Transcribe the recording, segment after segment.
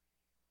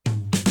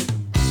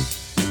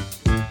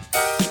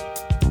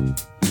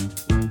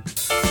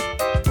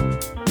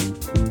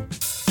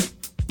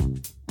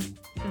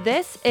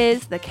This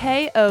is the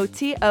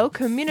KOTO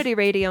Community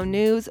Radio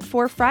News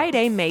for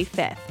Friday, May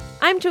 5th.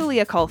 I'm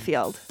Julia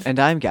Caulfield. And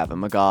I'm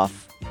Gavin McGough.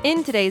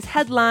 In today's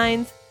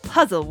headlines,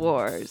 Puzzle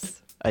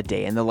Wars. A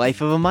day in the life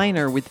of a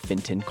miner with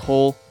Fintan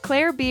Cole.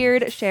 Claire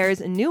Beard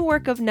shares a new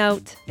work of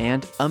note.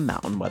 And a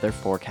mountain weather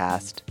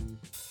forecast.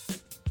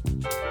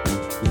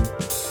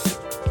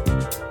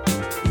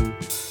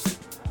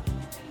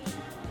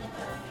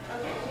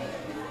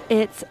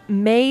 It's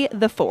May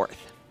the 4th,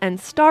 and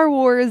Star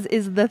Wars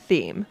is the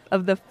theme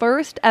of the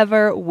first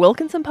ever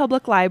Wilkinson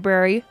Public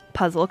Library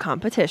puzzle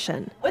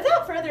competition.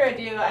 Without further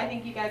ado, I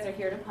think you guys are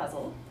here to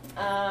puzzle.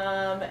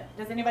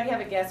 Does anybody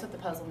have a guess what the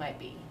puzzle might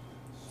be?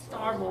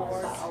 Star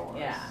Wars.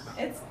 Yeah,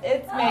 it's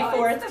May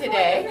 4th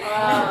today.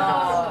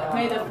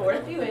 May the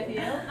 4th be with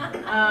you.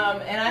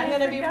 And I'm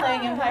going to be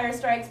playing Empire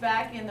Strikes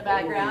Back in the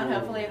background.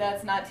 Hopefully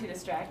that's not too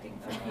distracting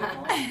for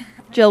people.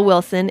 Jill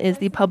Wilson is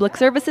the Public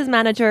Services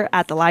Manager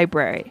at the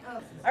library.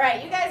 All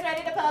right, you guys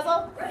ready to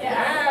puzzle?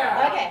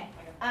 Yeah. Okay,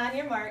 on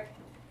your mark,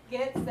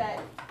 get set.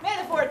 May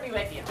the 4th be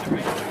with you.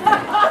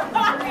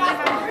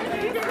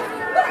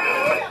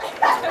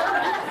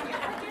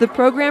 The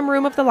program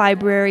room of the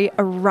library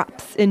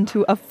erupts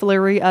into a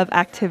flurry of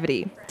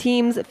activity.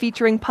 Teams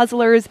featuring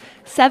puzzlers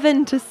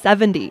 7 to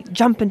 70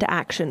 jump into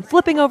action,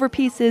 flipping over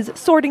pieces,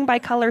 sorting by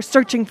color,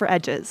 searching for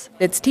edges.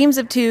 It's teams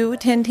of 2,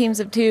 10 teams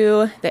of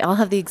 2. They all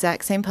have the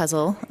exact same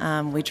puzzle.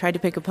 We tried to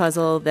pick a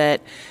puzzle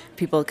that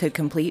people could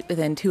complete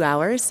within 2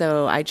 hours,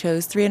 so I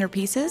chose 300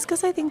 pieces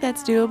because I think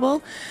that's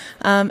doable.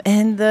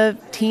 And the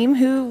team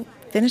who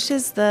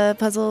finishes the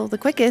puzzle the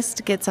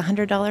quickest gets a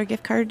 $100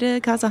 gift card to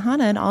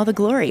Kazahana and all the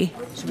glory.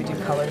 Should we do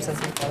colors as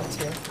we go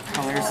too?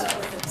 Colors.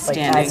 Like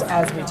Standing.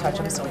 as we touch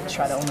them, so we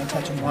try to only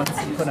touch them once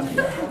and put them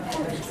here.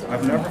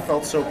 I've never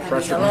felt so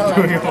pressured when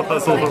doing a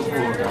puzzle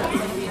before.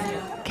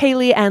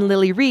 Kaylee and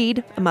Lily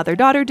Reed, a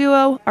mother-daughter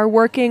duo, are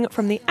working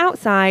from the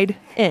outside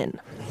in.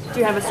 Do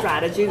you have a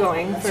strategy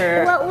going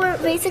for... Well, we're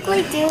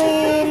basically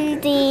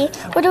doing the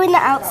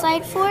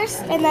outside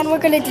first, and then we're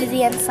going to do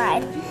the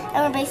inside.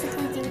 And we're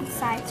basically doing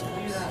sides first.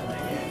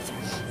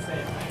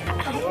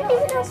 I didn't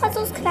even know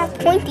puzzles could have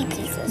pointy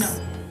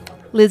pieces.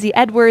 Lizzie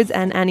Edwards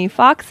and Annie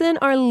Foxon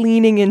are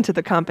leaning into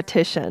the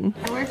competition.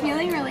 We're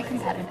feeling really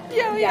competitive.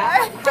 Yeah, we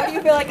are. How do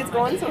you feel like it's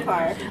going so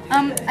far?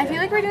 I feel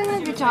like we're doing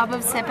a good job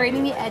of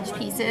separating the edge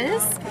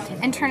pieces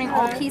and turning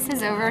all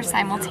pieces over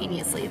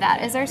simultaneously.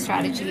 That is our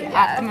strategy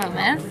at the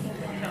moment.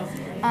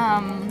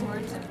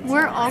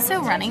 We're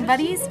also running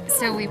buddies,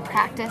 so we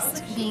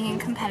practiced being in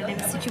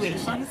competitive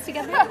situations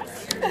together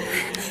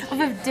of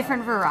a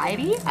different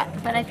variety,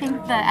 but I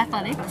think the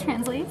athletic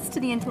translates to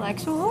the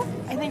intellectual.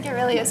 I think it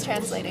really is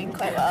translating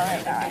quite well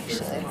right now,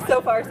 actually. So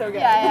far, so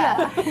good.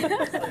 Yeah.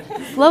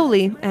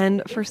 Slowly,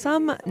 and for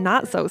some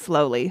not so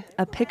slowly,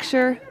 a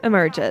picture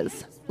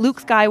emerges.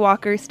 Luke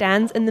Skywalker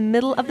stands in the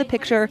middle of the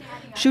picture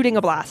shooting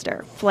a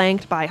blaster,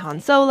 flanked by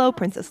Han Solo,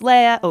 Princess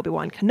Leia,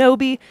 Obi-Wan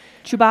Kenobi.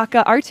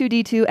 Chewbacca,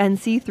 R2-D2, and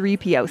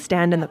C-3PO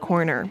stand in the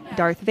corner.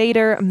 Darth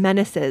Vader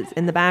menaces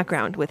in the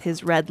background with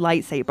his red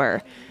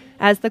lightsaber.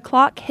 As the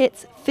clock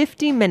hits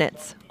 50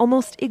 minutes,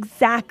 almost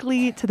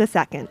exactly to the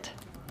second.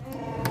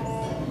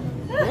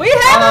 We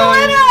have a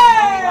winner!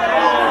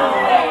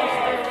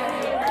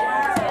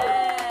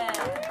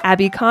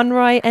 Abby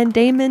Conroy and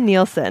Damon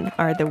Nielsen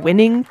are the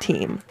winning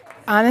team.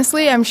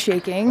 Honestly, I'm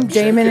shaking.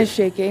 Damon is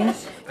shaking.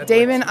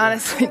 Damon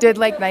honestly did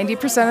like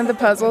 90% of the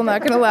puzzle,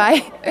 not going to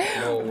lie.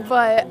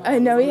 But I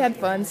know he had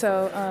fun,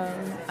 so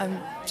I'm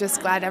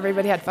just glad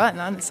everybody had fun,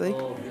 honestly.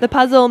 The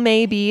puzzle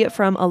may be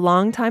from a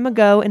long time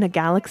ago in a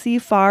galaxy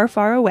far,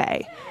 far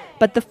away.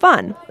 But the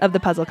fun of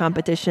the puzzle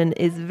competition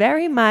is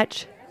very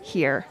much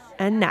here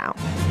and now.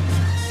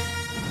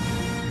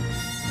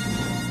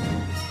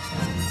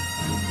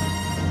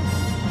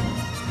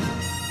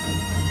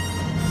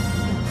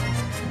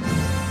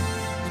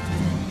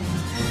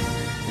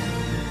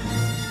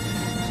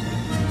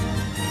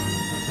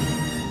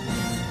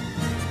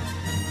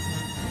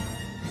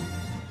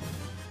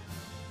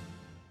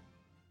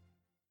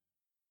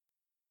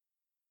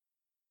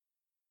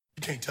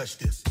 You can't touch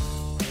this.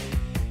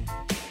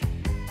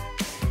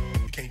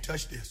 You can't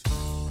touch this.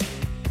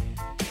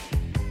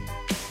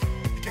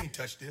 You can't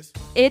touch this.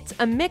 It's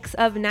a mix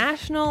of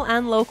national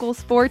and local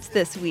sports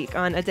this week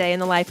on A Day in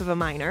the Life of a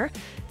Miner.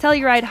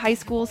 Telluride High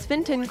School's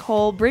Fintan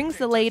Cole brings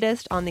the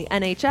latest on the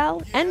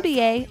NHL,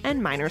 NBA,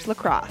 and minors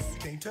lacrosse. You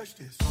can't touch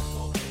this.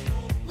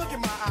 Look in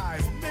my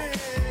eyes, man.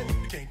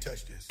 You can't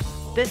touch this.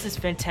 This is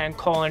Fintan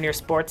Cole in your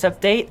sports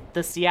update.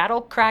 The Seattle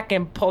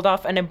Kraken pulled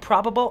off an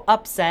improbable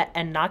upset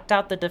and knocked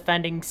out the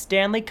defending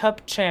Stanley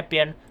Cup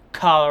champion,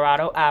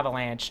 Colorado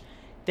Avalanche.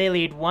 They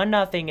lead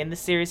 1-0 in the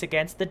series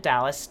against the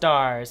Dallas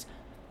Stars.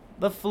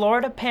 The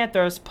Florida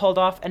Panthers pulled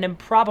off an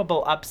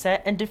improbable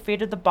upset and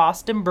defeated the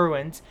Boston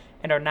Bruins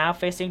and are now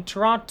facing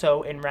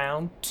Toronto in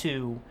round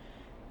 2,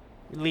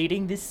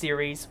 leading the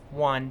series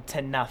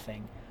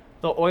 1-0.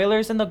 The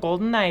Oilers and the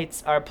Golden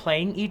Knights are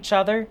playing each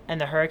other, and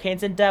the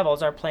Hurricanes and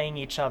Devils are playing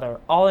each other,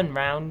 all in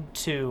round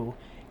 2.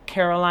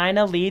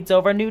 Carolina leads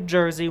over New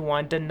Jersey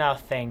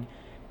 1-0.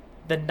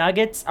 The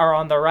Nuggets are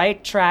on the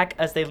right track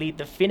as they lead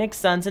the Phoenix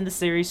Suns in the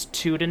series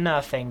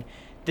 2-0.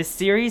 The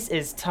series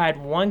is tied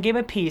 1 game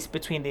apiece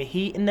between the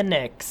Heat and the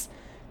Knicks.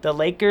 The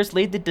Lakers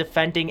lead the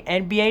defending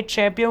NBA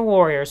champion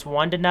Warriors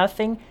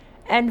 1-0,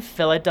 and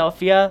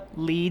Philadelphia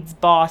leads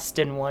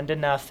Boston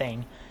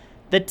 1-0.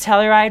 The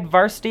Telluride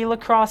varsity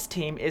lacrosse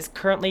team is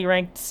currently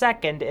ranked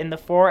 2nd in the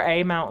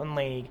 4A Mountain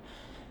League.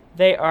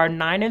 They are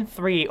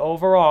 9-3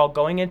 overall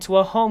going into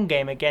a home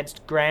game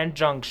against Grand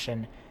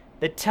Junction.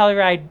 The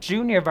Telluride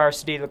junior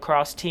varsity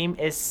lacrosse team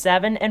is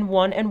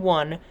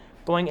 7-1-1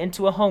 going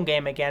into a home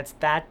game against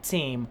that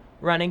team,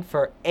 running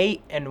for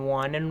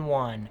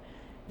 8-1-1.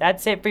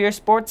 That's it for your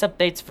sports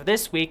updates for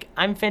this week.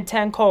 I'm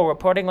Fintan Cole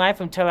reporting live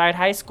from Telluride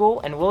High School,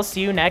 and we'll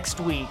see you next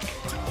week.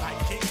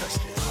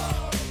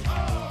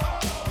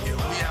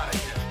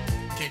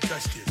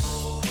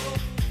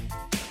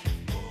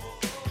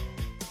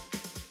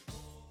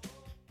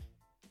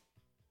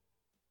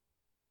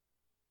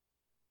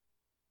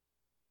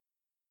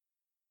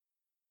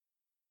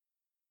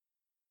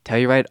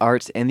 Telluride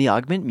Arts and the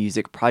Augment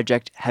Music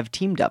Project have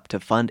teamed up to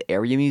fund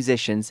area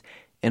musicians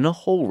in a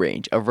whole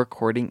range of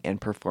recording and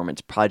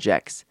performance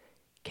projects.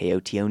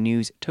 KOTO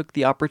News took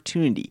the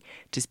opportunity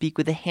to speak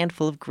with a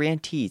handful of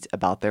grantees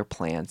about their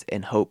plans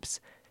and hopes.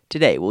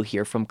 Today we'll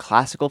hear from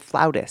classical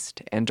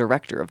flautist and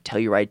director of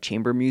Telluride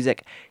Chamber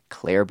Music,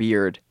 Claire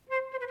Beard.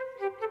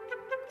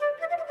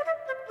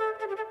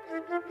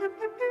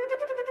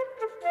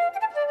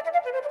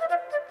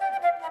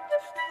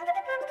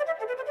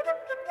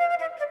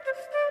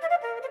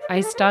 I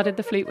started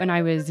the flute when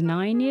I was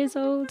 9 years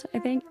old, I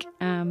think,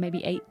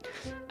 maybe 8.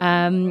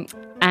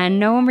 And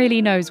no one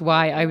really knows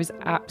why. I was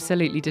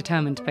absolutely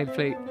determined to play the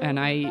flute, and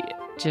I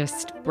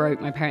just broke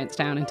my parents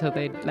down until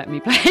they'd let me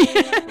play.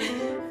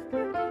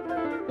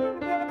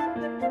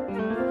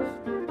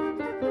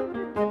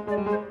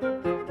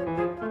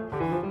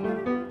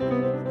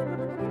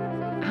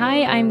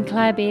 Hi, I'm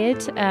Claire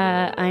Beard.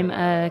 I'm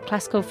a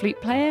classical flute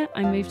player.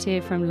 I moved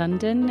here from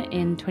London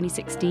in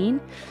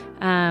 2016,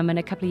 and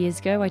a couple of years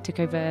ago I took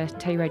over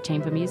Telluride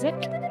Chamber Music.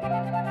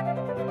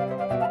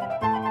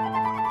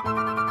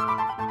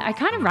 I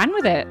kind of ran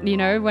with it, you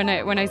know, when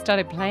I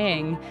started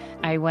playing.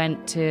 I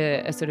went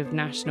to a sort of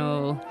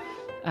national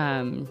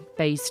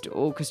based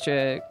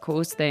orchestra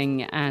course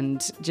thing,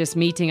 and just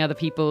meeting other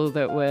people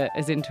that were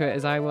as into it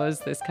as I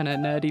was, this kind of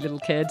nerdy little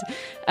kid,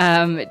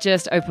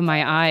 just opened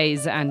my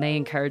eyes, and they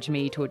encouraged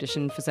me to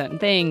audition for certain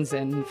things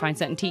and find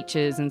certain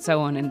teachers and so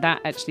on, and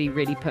that actually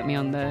really put me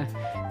on the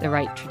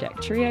right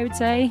trajectory, I would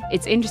say.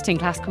 It's interesting,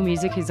 classical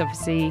music is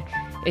obviously,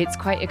 it's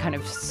quite a kind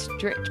of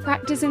strict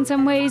practice in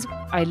some ways.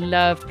 I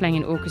loved playing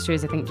in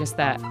orchestras. I think just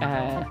that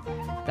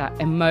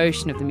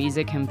emotion of the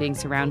music and being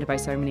surrounded by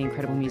so many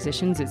incredible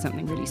musicians is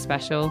something really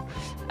special.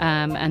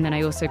 And then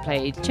I also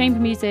played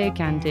chamber music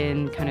and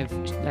in kind of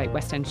like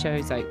West End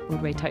shows, like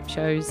Broadway type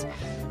shows.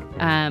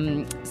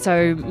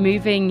 So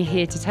moving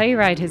here to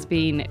Telluride has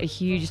been a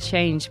huge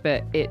change,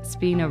 but it's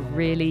been a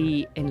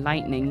really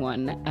enlightening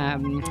one,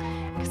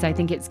 because I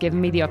think it's given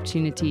me the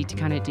opportunity to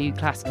kind of do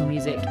classical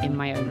music in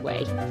my own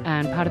way.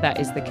 And part of that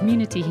is the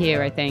community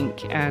here, I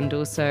think, and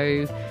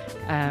also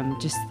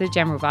just the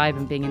general vibe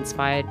and being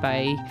inspired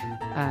by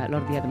a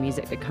lot of the other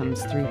music that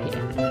comes through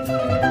here.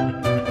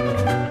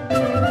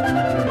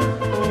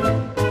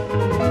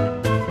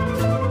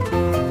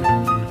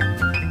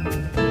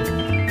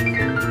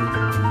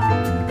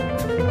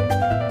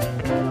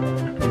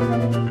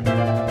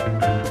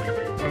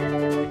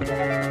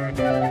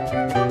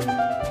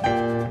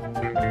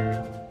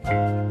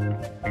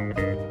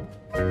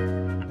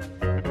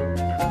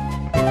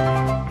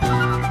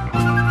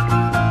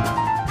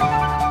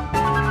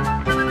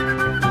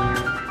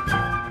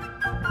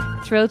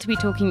 Thrilled to be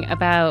talking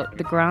about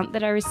the grant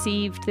that I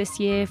received this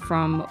year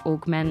from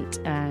Augment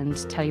and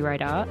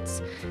Telluride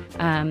Arts.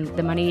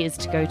 The money is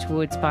to go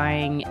towards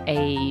buying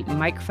a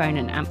microphone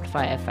and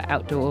amplifier for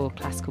outdoor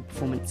classical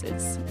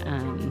performances,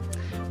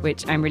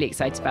 which I'm really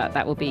excited about.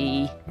 That will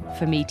be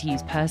for me to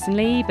use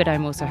personally, but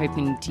I'm also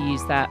hoping to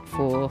use that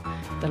for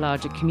the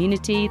larger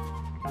community.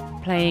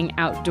 Playing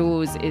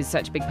outdoors is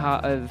such a big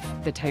part of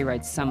the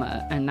Telluride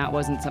summer, and that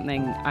wasn't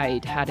something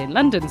I'd had in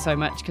London so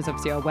much, because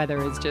obviously our weather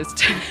is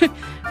just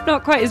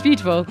not quite as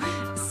beautiful.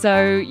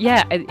 So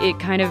yeah, it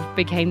kind of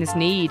became this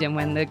need, and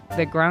when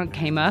the grant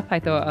came up, I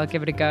thought I'll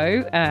give it a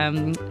go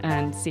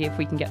and see if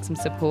we can get some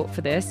support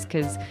for this,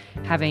 because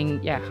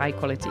having high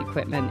quality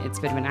equipment, it's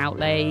a bit of an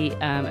outlay,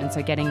 and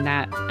so getting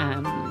that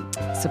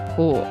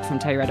support from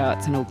Telluride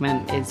Arts and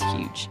Augment is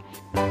huge.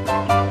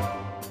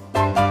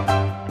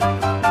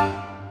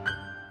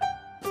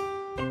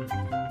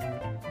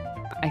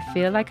 I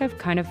feel like I've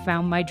kind of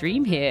found my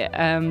dream here.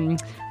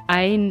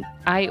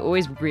 I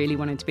always really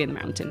wanted to be in the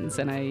mountains,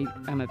 and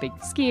I'm a big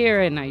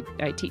skier, and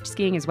I teach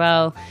skiing as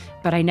well,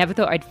 but I never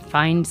thought I'd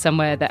find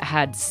somewhere that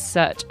had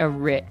such a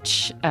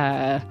rich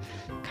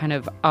kind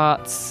of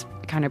arts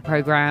kind of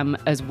program,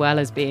 as well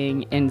as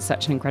being in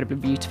such an incredibly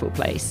beautiful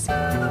place.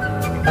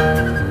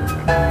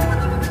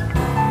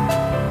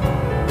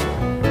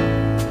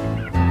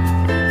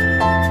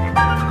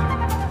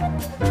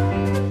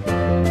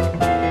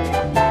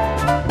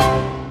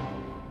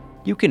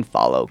 You can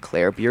follow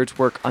Claire Beard's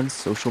work on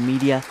social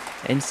media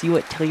and see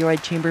what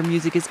Telluride Chamber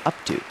Music is up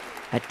to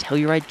at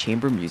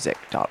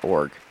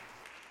TellurideChamberMusic.org.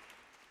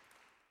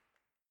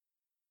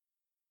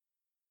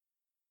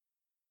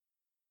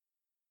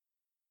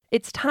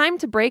 It's time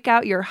to break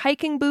out your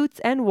hiking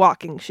boots and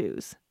walking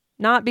shoes.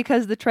 Not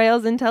because the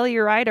trails in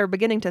Telluride are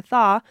beginning to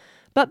thaw,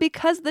 but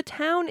because the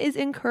town is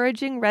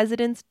encouraging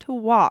residents to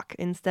walk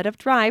instead of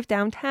drive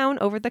downtown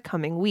over the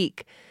coming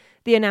week.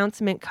 The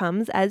announcement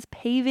comes as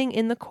paving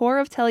in the core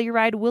of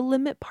Telluride will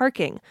limit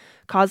parking,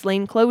 cause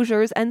lane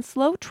closures, and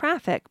slow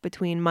traffic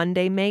between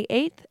Monday, May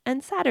 8th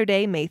and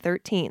Saturday, May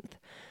 13th.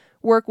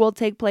 Work will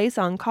take place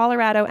on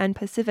Colorado and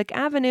Pacific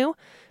Avenue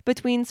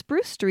between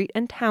Spruce Street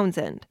and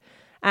Townsend.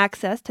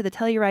 Access to the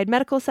Telluride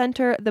Medical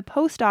Center, the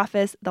post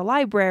office, the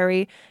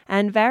library,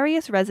 and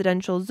various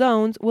residential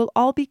zones will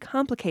all be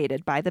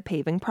complicated by the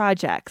paving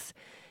projects.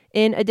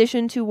 In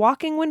addition to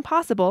walking when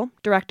possible,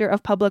 Director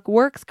of Public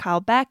Works Kyle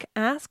Beck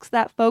asks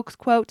that folks,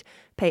 quote,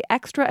 pay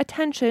extra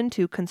attention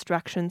to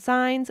construction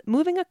signs,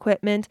 moving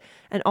equipment,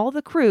 and all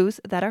the crews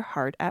that are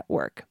hard at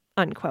work,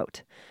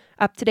 unquote.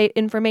 Up-to-date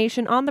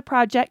information on the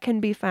project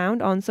can be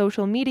found on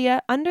social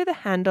media under the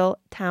handle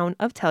Town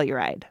of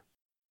Telluride.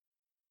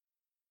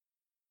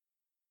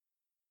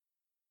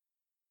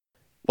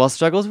 While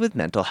struggles with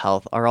mental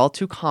health are all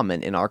too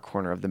common in our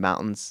corner of the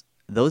mountains,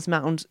 those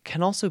mountains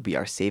can also be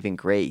our saving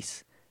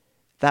grace.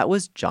 That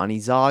was Johnny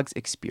Zog's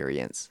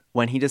experience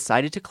when he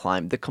decided to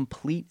climb the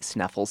complete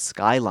Sneffels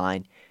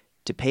skyline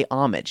to pay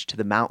homage to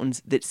the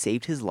mountains that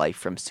saved his life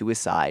from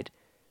suicide.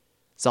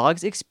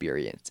 Zog's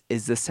experience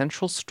is the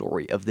central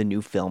story of the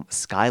new film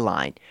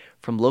Skyline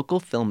from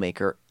local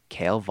filmmaker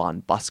Cale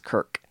von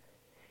Buskirk.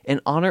 In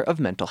honor of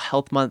Mental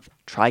Health Month,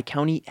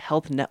 Tri-County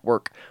Health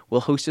Network will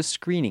host a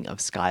screening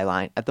of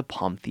Skyline at the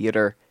Palm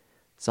Theater.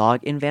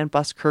 Zog and Van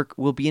Buskirk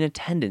will be in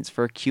attendance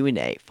for a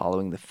Q&A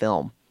following the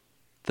film.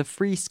 The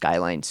free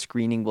Skyline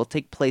screening will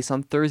take place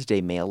on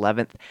Thursday, May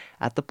 11th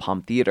at the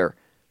Palm Theater.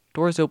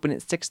 Doors open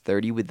at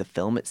 6:30 with the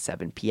film at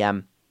 7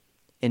 p.m.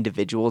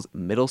 Individuals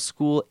middle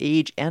school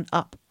age and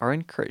up are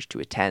encouraged to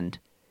attend.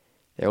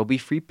 There will be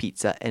free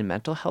pizza and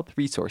mental health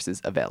resources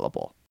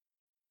available.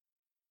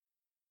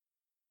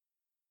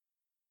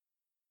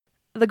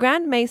 The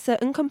Grand Mesa,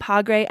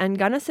 Uncompahgre, and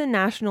Gunnison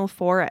National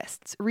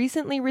Forests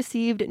recently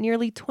received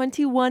nearly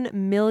 $21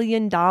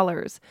 million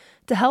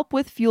to help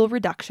with fuel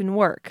reduction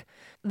work.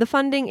 The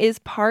funding is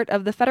part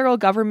of the federal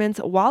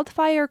government's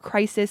Wildfire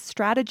Crisis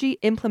Strategy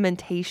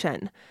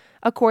implementation.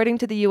 According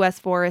to the U.S.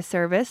 Forest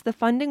Service, the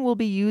funding will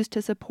be used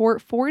to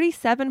support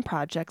 47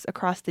 projects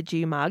across the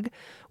GMUG,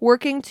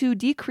 working to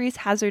decrease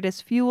hazardous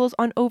fuels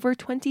on over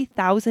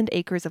 20,000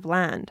 acres of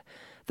land.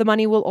 The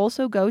money will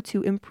also go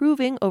to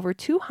improving over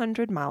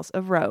 200 miles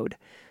of road.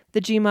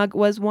 The GMUG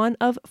was one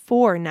of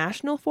 4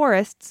 national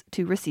forests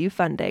to receive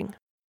funding.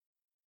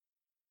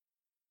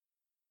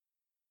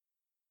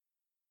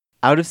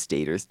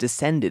 Out-of-staters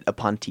descended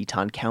upon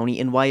Teton County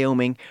in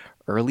Wyoming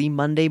early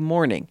Monday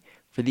morning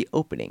for the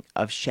opening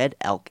of shed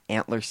elk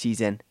antler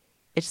season.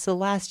 It's the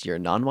last year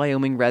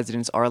non-Wyoming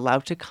residents are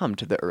allowed to come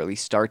to the early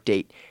start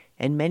date,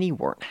 and many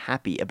weren't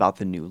happy about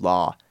the new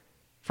law.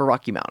 For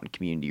Rocky Mountain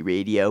Community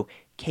Radio,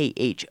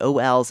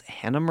 KHOL's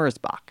Hannah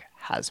Merzbach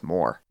has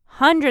more.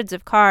 Hundreds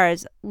of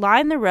cars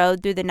line the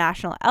road through the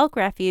National Elk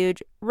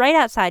Refuge right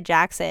outside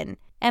Jackson,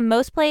 and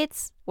most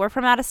plates were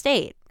from out of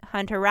state.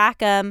 Hunter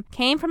Rackham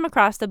came from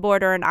across the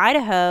border in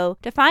Idaho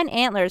to find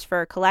antlers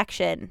for a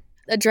collection.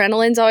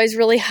 Adrenaline's always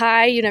really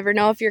high. You never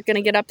know if you're going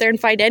to get up there and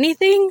find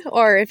anything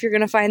or if you're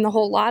going to find the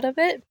whole lot of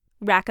it.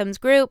 Rackham's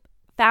group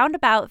found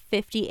about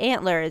 50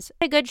 antlers,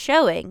 a good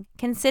showing,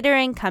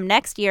 considering come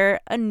next year,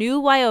 a new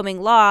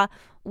Wyoming law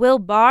will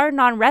bar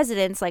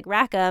non-residents like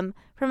Rackham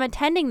from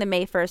attending the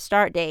May 1st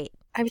start date.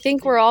 I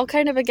think we're all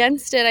kind of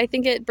against it. I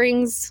think it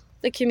brings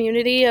the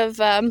community of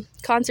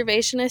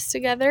conservationists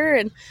together,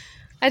 and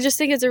I just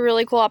think it's a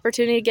really cool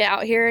opportunity to get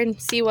out here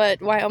and see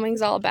what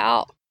Wyoming's all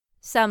about.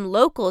 Some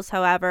locals,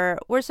 however,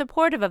 were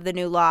supportive of the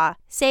new law,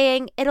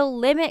 saying it'll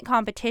limit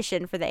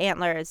competition for the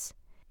antlers.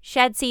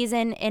 Shed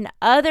season in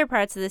other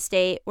parts of the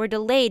state were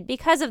delayed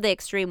because of the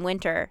extreme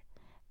winter.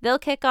 They'll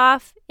kick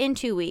off in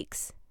 2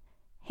 weeks.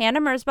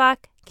 Hannah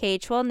Merzbach,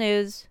 KHOL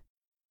News.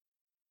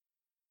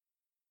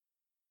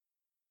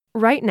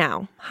 Right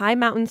now, high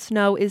mountain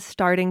snow is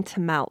starting to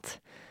melt.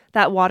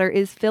 That water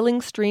is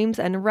filling streams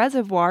and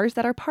reservoirs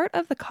that are part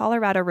of the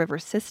Colorado River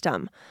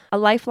system, a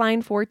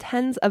lifeline for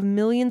tens of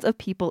millions of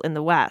people in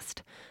the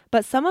West.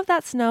 But some of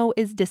that snow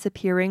is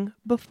disappearing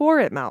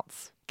before it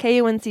melts.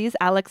 KUNC's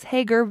Alex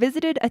Hager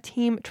visited a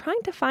team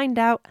trying to find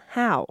out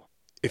how.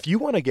 If you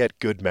want to get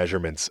good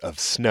measurements of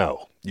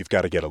snow, you've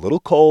got to get a little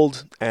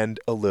cold and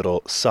a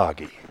little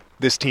soggy.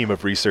 This team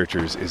of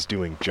researchers is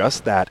doing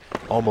just that,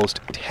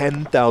 almost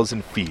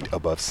 10,000 feet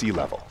above sea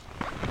level.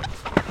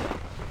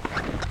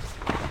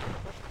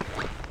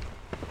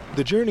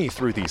 The journey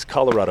through these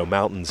Colorado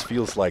mountains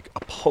feels like a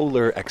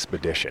polar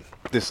expedition.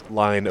 This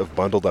line of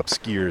bundled-up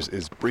skiers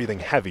is breathing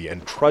heavy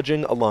and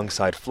trudging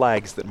alongside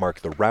flags that mark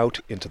the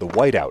route into the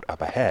whiteout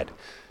up ahead.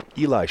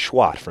 Eli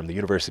Schwat from the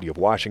University of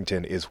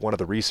Washington is one of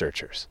the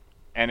researchers.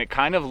 And it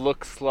kind of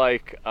looks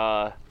like,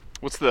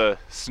 what's the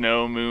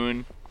snow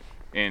moon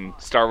in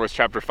Star Wars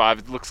Chapter 5?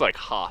 It looks like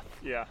Hoth,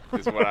 yeah,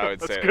 is what I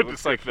would say. It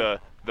looks like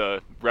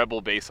the rebel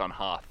base on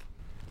Hoth.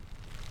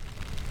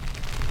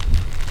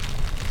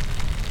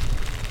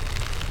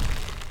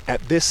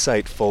 At this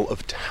site full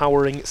of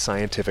towering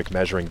scientific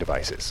measuring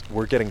devices,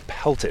 we're getting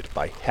pelted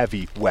by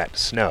heavy, wet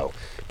snow.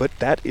 But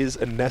that is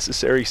a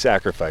necessary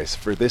sacrifice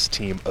for this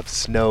team of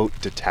snow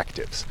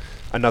detectives.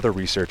 Another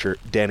researcher,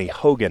 Danny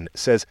Hogan,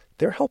 says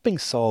they're helping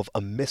solve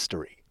a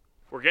mystery.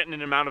 We're getting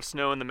an amount of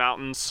snow in the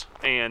mountains,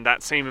 and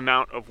that same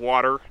amount of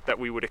water that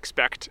we would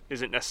expect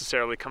isn't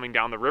necessarily coming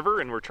down the river,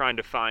 and we're trying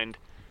to find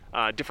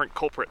different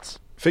culprits.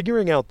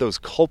 Figuring out those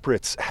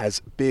culprits has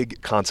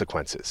big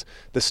consequences.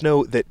 The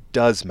snow that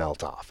does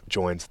melt off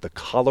joins the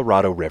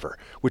Colorado River,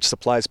 which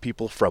supplies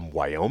people from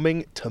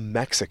Wyoming to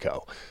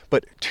Mexico.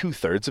 But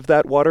 2/3 of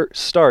that water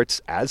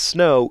starts as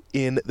snow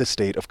in the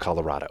state of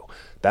Colorado.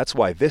 That's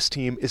why this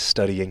team is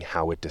studying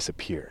how it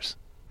disappears.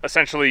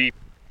 Essentially,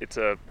 it's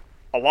a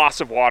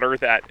loss of water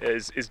that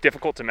is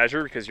difficult to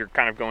measure because you're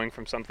kind of going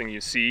from something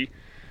you see,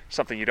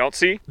 something you don't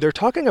see. They're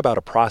talking about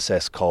a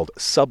process called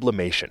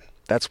sublimation.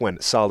 That's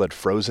when solid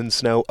frozen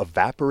snow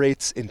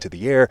evaporates into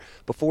the air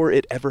before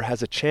it ever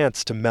has a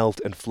chance to melt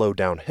and flow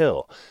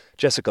downhill.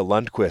 Jessica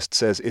Lundquist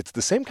says it's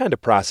the same kind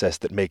of process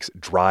that makes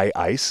dry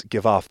ice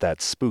give off that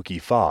spooky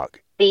fog.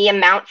 The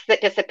amounts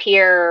that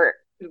disappear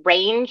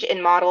range in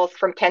models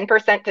from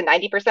 10% to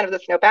 90% of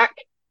the snowpack.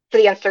 So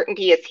the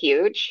uncertainty is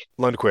huge.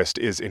 Lundquist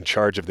is in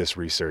charge of this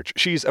research.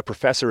 She's a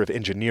professor of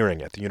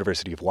engineering at the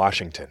University of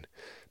Washington.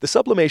 The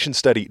sublimation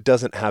study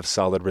doesn't have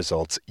solid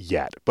results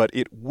yet, but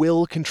it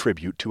will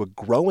contribute to a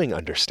growing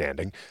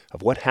understanding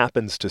of what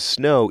happens to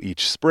snow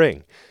each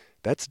spring.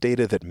 That's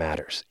data that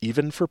matters,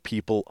 even for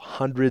people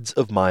hundreds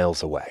of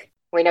miles away.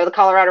 We know the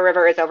Colorado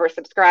River is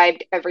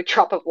oversubscribed. Every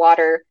drop of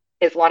water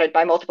is wanted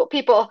by multiple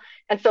people.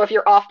 And so if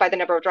you're off by the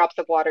number of drops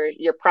of water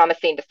you're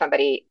promising to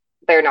somebody,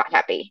 they're not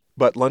happy.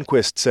 But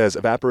Lundquist says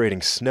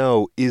evaporating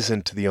snow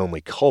isn't the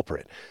only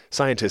culprit.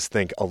 Scientists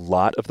think a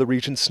lot of the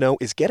region's snow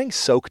is getting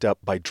soaked up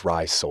by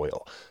dry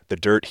soil. The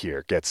dirt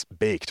here gets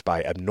baked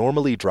by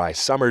abnormally dry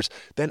summers,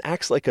 then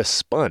acts like a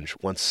sponge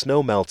once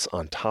snow melts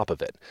on top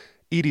of it.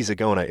 Edie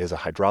Zagona is a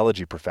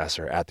hydrology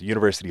professor at the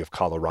University of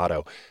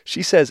Colorado.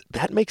 She says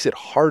that makes it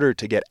harder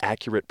to get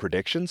accurate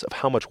predictions of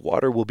how much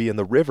water will be in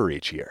the river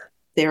each year.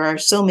 There are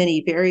so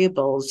many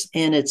variables,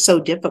 and it's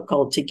so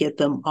difficult to get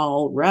them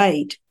all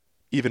right.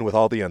 Even with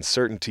all the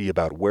uncertainty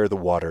about where the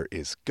water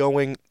is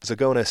going,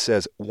 Zagona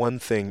says one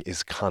thing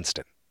is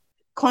constant.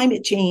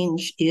 Climate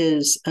change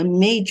is a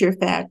major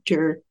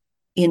factor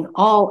in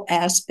all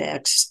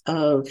aspects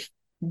of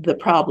the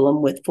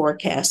problem with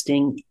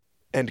forecasting.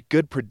 And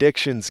good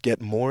predictions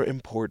get more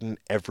important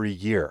every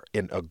year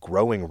in a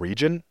growing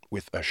region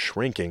with a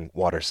shrinking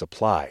water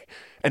supply.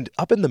 And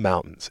up in the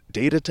mountains,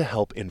 data to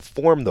help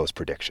inform those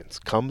predictions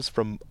comes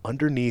from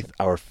underneath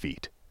our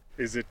feet.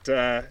 Is it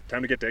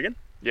time to get digging?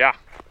 Yeah,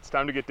 it's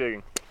time to get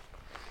digging.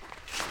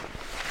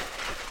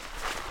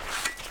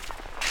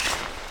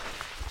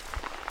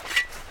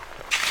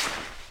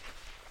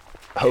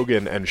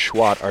 Hogan and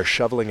Schwat are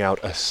shoveling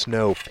out a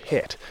snow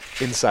pit.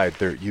 Inside,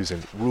 they're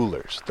using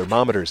rulers,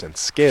 thermometers, and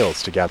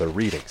scales to gather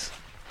readings.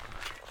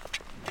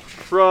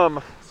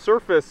 From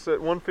surface at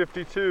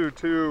 152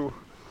 to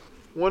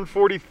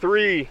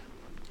 143,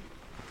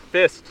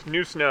 fist,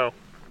 new snow.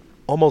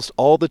 Almost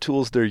all the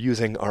tools they're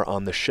using are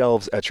on the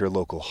shelves at your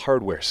local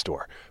hardware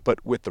store.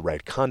 But with the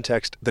right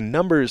context, the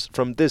numbers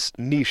from this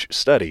niche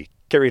study,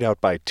 carried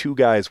out by two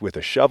guys with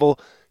a shovel,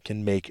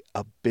 can make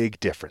a big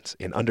difference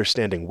in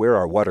understanding where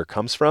our water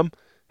comes from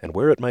and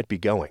where it might be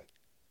going.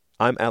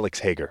 I'm Alex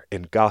Hager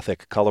in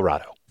Gothic,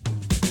 Colorado.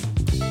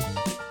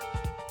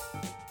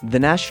 The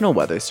National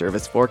Weather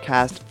Service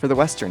forecast for the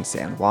western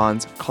San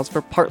Juans calls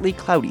for partly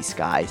cloudy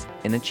skies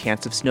and a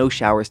chance of snow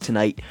showers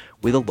tonight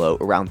with a low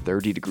around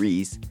 30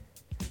 degrees.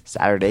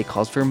 Saturday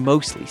calls for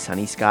mostly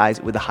sunny skies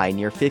with a high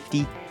near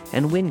 50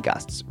 and wind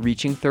gusts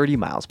reaching 30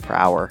 miles per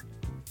hour.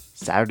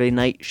 Saturday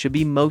night should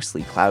be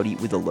mostly cloudy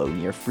with a low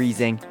near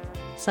freezing.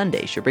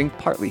 Sunday should bring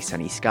partly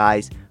sunny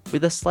skies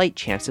with a slight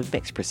chance of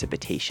mixed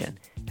precipitation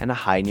and a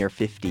high near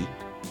 50.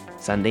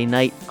 Sunday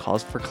night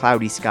calls for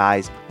cloudy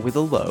skies with a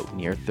low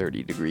near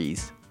 30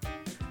 degrees.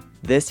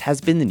 This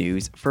has been the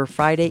news for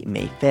Friday,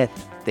 May 5th.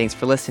 Thanks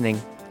for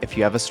listening. If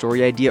you have a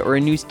story idea or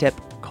a news tip,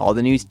 call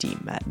the news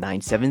team at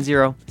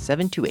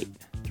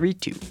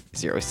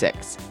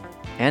 970-728-3206.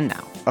 And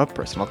now, a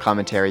personal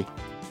commentary.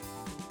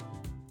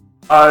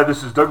 Hi,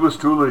 this is Douglas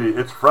Tooley.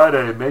 It's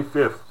Friday, May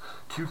 5th,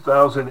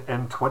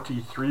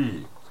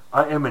 2023.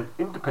 I am an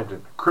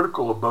independent,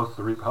 critical of both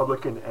the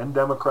Republican and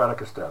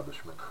Democratic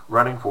establishment,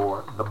 running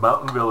for the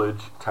Mountain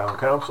Village Town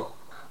Council.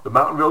 The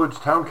Mountain Village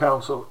Town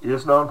Council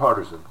is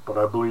nonpartisan, but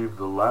I believe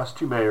the last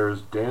two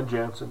mayors, Dan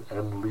Jansen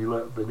and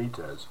Lila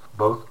Benitez,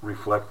 both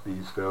reflect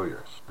these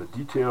failures. The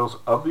details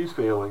of these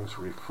failings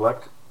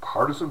reflect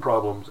partisan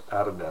problems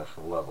at a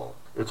national level.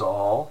 It's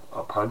all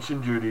a Punch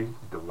and Judy,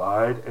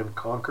 divide and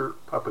conquer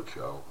puppet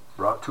show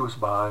brought to us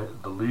by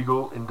the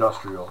legal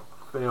industrial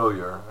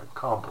failure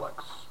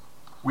complex.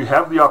 We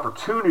have the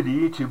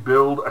opportunity to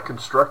build a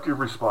constructive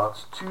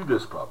response to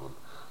this problem,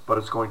 but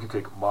it's going to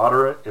take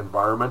moderate,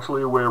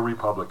 environmentally aware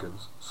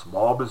Republicans,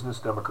 small business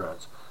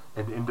Democrats,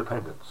 and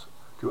independents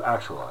to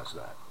actualize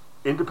that.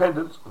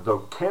 Independents, though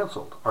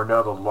canceled, are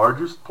now the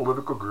largest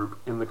political group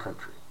in the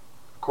country.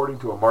 According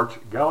to a March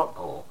Gallup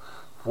poll,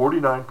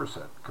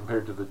 49%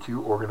 compared to the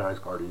two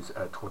organized parties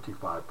at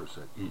 25%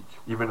 each.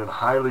 Even in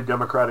highly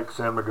Democratic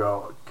San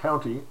Miguel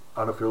County,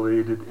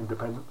 unaffiliated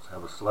independents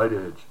have a slight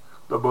edge,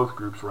 though both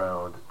groups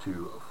round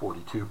to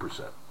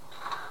 42%.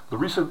 The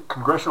recent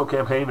congressional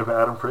campaign of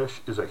Adam Frisch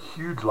is a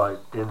huge light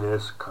in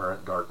this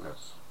current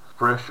darkness.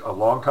 Frisch, a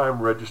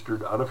longtime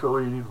registered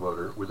unaffiliated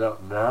voter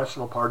without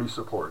national party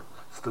support,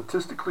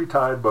 statistically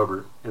tied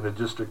Boebert in a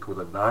district with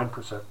a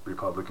 9%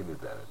 Republican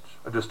advantage,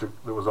 a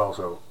district that was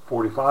also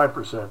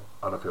 45%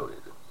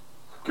 unaffiliated.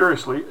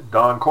 Curiously,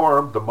 Don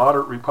Coram, the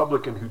moderate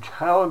Republican who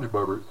challenged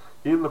Boebert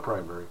in the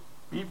primary,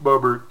 beat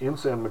Boebert in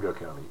San Miguel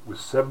County with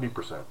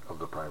 70% of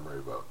the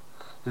primary vote,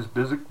 his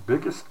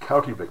biggest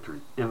county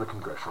victory in the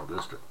congressional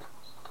district.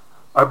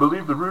 I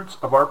believe the roots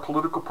of our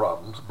political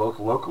problems, both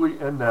locally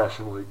and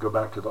nationally, go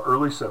back to the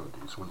early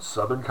 70s when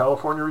Southern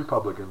California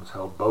Republicans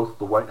held both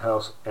the White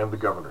House and the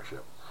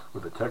governorship,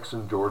 with the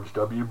Texan George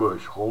W.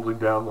 Bush holding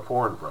down the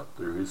foreign front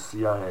through his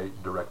CIA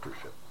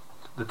directorship.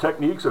 The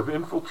techniques of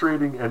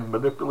infiltrating and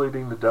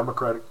manipulating the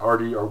Democratic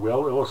Party are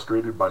well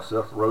illustrated by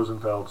Seth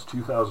Rosenfeld's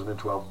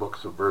 2012 book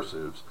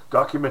Subversives,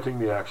 documenting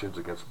the actions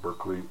against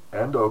Berkeley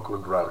and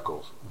Oakland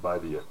radicals by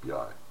the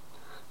FBI.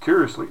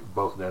 Curiously,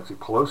 both Nancy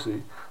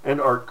Pelosi and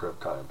Art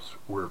Geptimes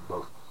were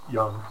both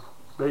young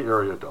Bay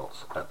Area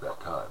adults at that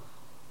time.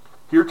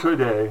 Here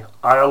today,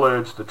 I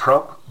allege the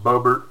Trump,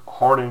 Boebert,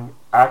 Horning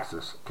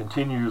axis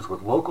continues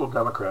with local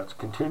Democrats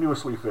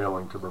continuously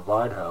failing to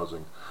provide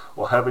housing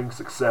while having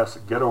success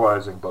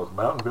ghettoizing both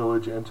Mountain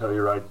Village and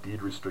Telluride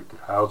deed-restricted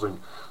housing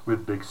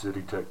with big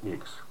city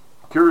techniques.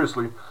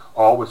 Curiously,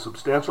 all with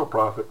substantial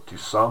profit to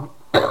some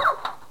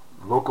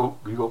local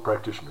legal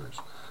practitioners,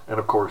 and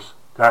of course,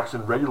 tax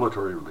and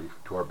regulatory relief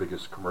to our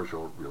biggest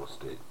commercial real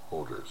estate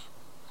holders.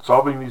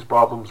 Solving these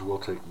problems will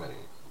take many.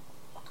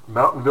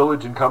 Mountain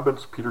Village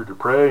incumbents Peter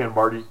Dupre and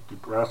Marty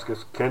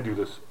Dubraskis can do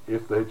this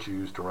if they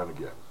choose to run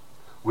again.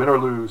 Win or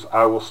lose,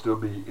 I will still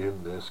be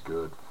in this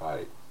good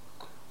fight.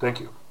 Thank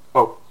you.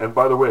 Oh, and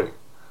by the way,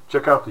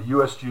 check out the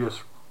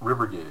USGS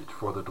river gauge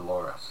for the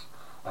Dolores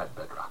at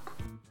Bedrock.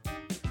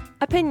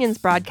 Opinions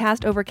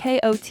broadcast over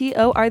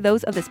KOTO are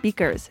those of the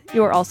speakers.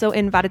 You are also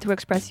invited to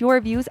express your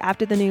views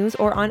after the news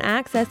or on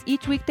Access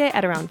each weekday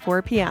at around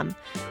 4 p.m.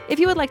 If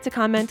you would like to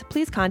comment,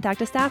 please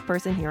contact a staff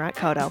person here at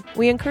KOTO.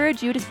 We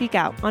encourage you to speak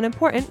out on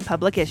important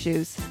public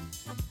issues.